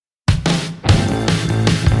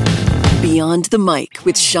Beyond the Mic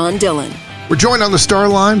with Sean Dillon. We're joined on the star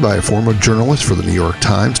line by a former journalist for the New York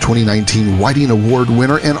Times, 2019 Whiting Award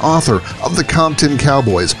winner and author of The Compton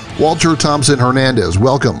Cowboys, Walter Thompson Hernandez.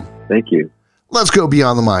 Welcome. Thank you. Let's go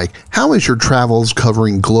beyond the mic. How has your travels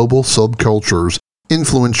covering global subcultures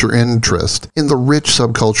influenced your interest in the rich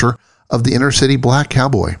subculture of the inner city black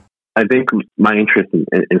cowboy? I think my interest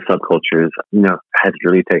in subcultures, has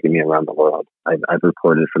really taken me around the world. I've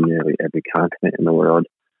reported from nearly every continent in the world.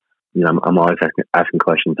 I'm always asking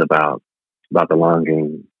questions about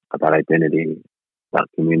belonging, about identity, about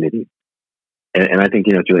community. And I think,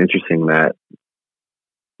 it's really interesting that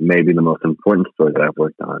maybe the most important story that I've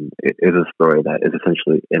worked on is a story that is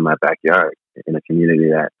essentially in my backyard, in a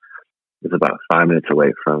community that is about 5 minutes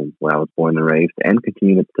away from where I was born and raised and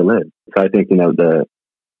continue to live. So I think,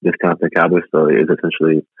 this Compton Cowboy story is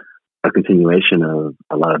essentially a continuation of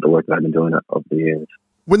a lot of the work that I've been doing over the years.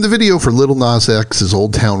 When the video for Lil Nas X's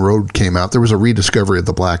Old Town Road came out, there was a rediscovery of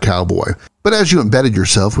the black cowboy. But as you embedded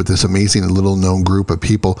yourself with this amazing and little-known group of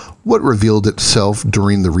people, what revealed itself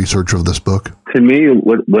during the research of this book? To me,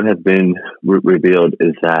 what has been revealed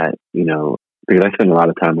is that, because I spend a lot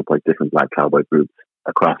of time with different black cowboy groups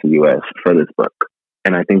across the U.S. for this book.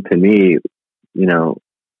 And I think to me,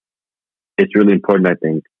 it's really important, I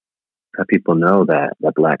think, that people know that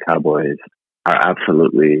black cowboys are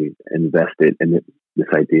absolutely invested in this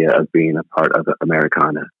idea of being a part of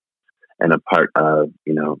Americana and a part of,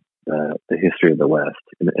 the history of the West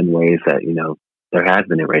in ways that, there has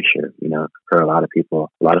been erasure, for a lot of people.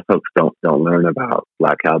 A lot of folks don't learn about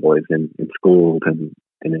black cowboys in schools and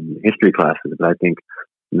in history classes. But I think,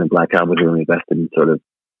 black cowboys are really invested in sort of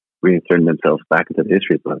reinserting themselves back into the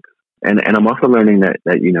history books. And I'm also learning that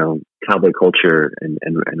cowboy culture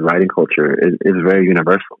and writing culture is very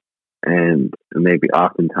universal. And maybe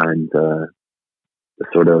oftentimes the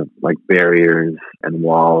sort of barriers and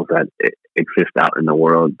walls that exist out in the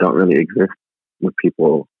world don't really exist with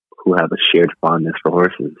people who have a shared fondness for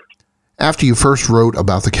horses. After you first wrote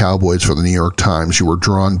about the Cowboys for the New York Times, you were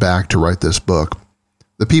drawn back to write this book.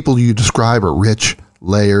 The people you describe are rich,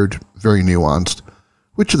 layered, very nuanced.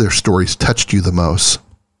 Which of their stories touched you the most?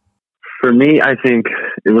 For me, I think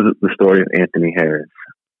it was the story of Anthony Harris.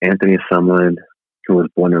 Anthony is someone who was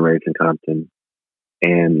born and raised in Compton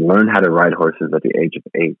and learned how to ride horses at the age of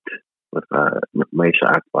 8 with Maisha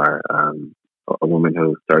Akbar, a woman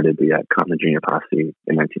who started the Compton Junior Posse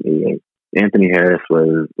in 1988. Anthony Harris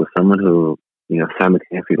was someone who,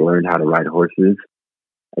 simultaneously learned how to ride horses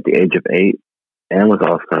at the age of 8 and was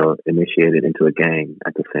also initiated into a gang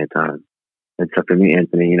at the same time. And so for me,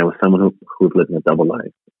 Anthony, was someone who's lived in a double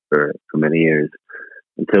life for many years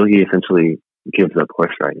until he essentially gives up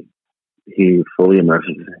horse riding. He fully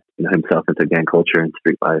immerses himself into gang culture and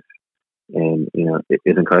street life, and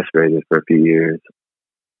is incarcerated for a few years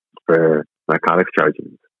for narcotics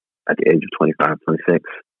charges at the age of 25, 26.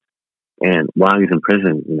 And while he's in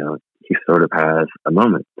prison, he sort of has a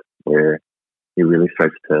moment where he really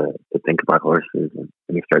starts to think about horses, and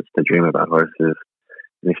he starts to dream about horses, and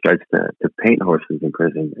he starts to paint horses in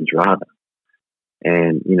prison and draw them.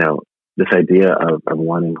 And, this idea of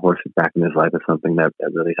wanting horses back in his life is something that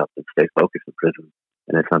really helped him stay focused in prison.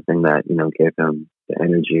 And it's something that, gave him the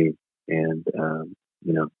energy and,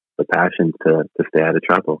 the passion to stay out of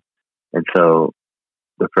trouble. And so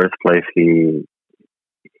the first place he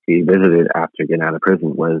visited after getting out of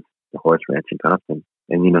prison was the horse ranch in Compton.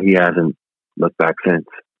 And, he hasn't looked back since.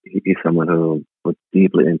 He's someone who was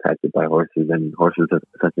deeply impacted by horses, and horses have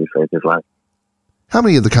essentially saved his life. How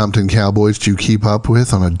many of the Compton Cowboys do you keep up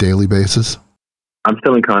with on a daily basis? I'm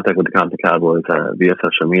still in contact with the Compton Cowboys via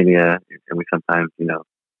social media, and we sometimes,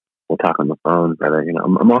 we'll talk on the phone. But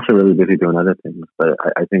I'm also really busy doing other things. But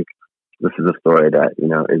I think this is a story that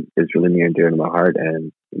is really near and dear to my heart,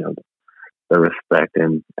 and the respect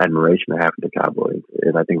and admiration I have for the Cowboys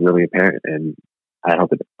is, I think, really apparent, and I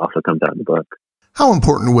hope it also comes out in the book. How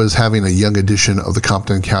important was having a young edition of the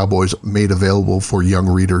Compton Cowboys made available for young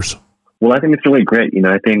readers? Well, I think it's really great.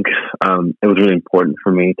 I think it was really important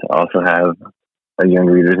for me to also have a young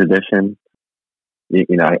reader's edition.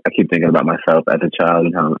 I keep thinking about myself as a child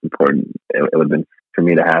and how important it would have been for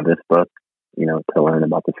me to have this book, to learn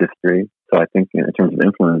about this history. So I think in terms of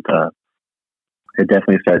influence, it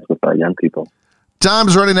definitely starts with young people.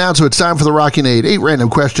 Time's running out, so it's time for the Rocking Aid. 8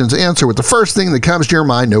 random questions. Answer with the first thing that comes to your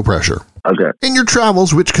mind, no pressure. Okay. In your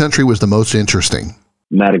travels, which country was the most interesting?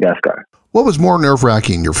 Madagascar. What was more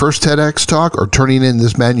nerve-wracking, your first TEDx talk or turning in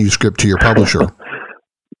this manuscript to your publisher?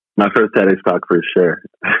 My first TEDx talk for sure.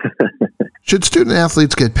 Should student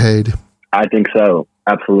athletes get paid? I think so.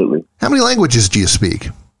 Absolutely. How many languages do you speak?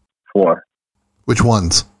 4. Which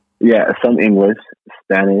ones? Yeah, some English,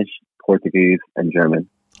 Spanish, Portuguese, and German.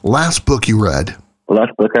 Last book you read? The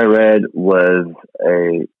last book I read was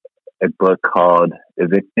a book called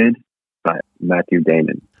Evicted by Matthew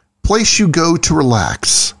Damon. Place you go to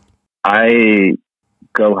relax? I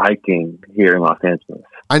go hiking here in Los Angeles.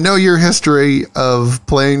 I know your history of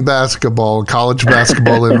playing basketball, college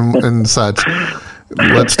basketball and such.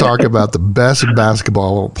 Let's talk about the best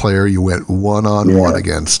basketball player you went one-on-one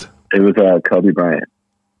against. It was Kobe Bryant.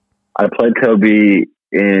 I played Kobe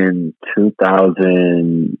in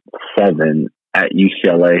 2007 at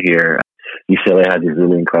UCLA here. UCLA had these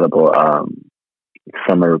really incredible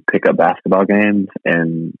summer pickup basketball games,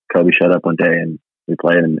 and Kobe showed up one day and we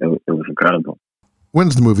played, and it was incredible.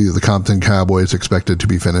 When's the movie The Compton Cowboys expected to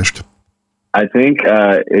be finished? I think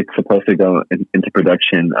it's supposed to go into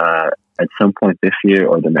production at some point this year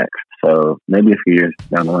or the next. So maybe a few years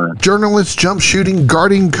down the line. Journalist, jump shooting,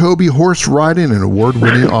 guarding Kobe, horse riding, and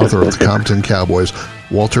award-winning author of The Compton Cowboys,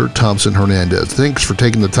 Walter Thompson Hernandez. Thanks for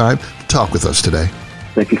taking the time to talk with us today.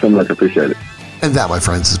 Thank you so much. I appreciate it. And that, my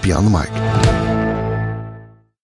friends, is Beyond the Mic.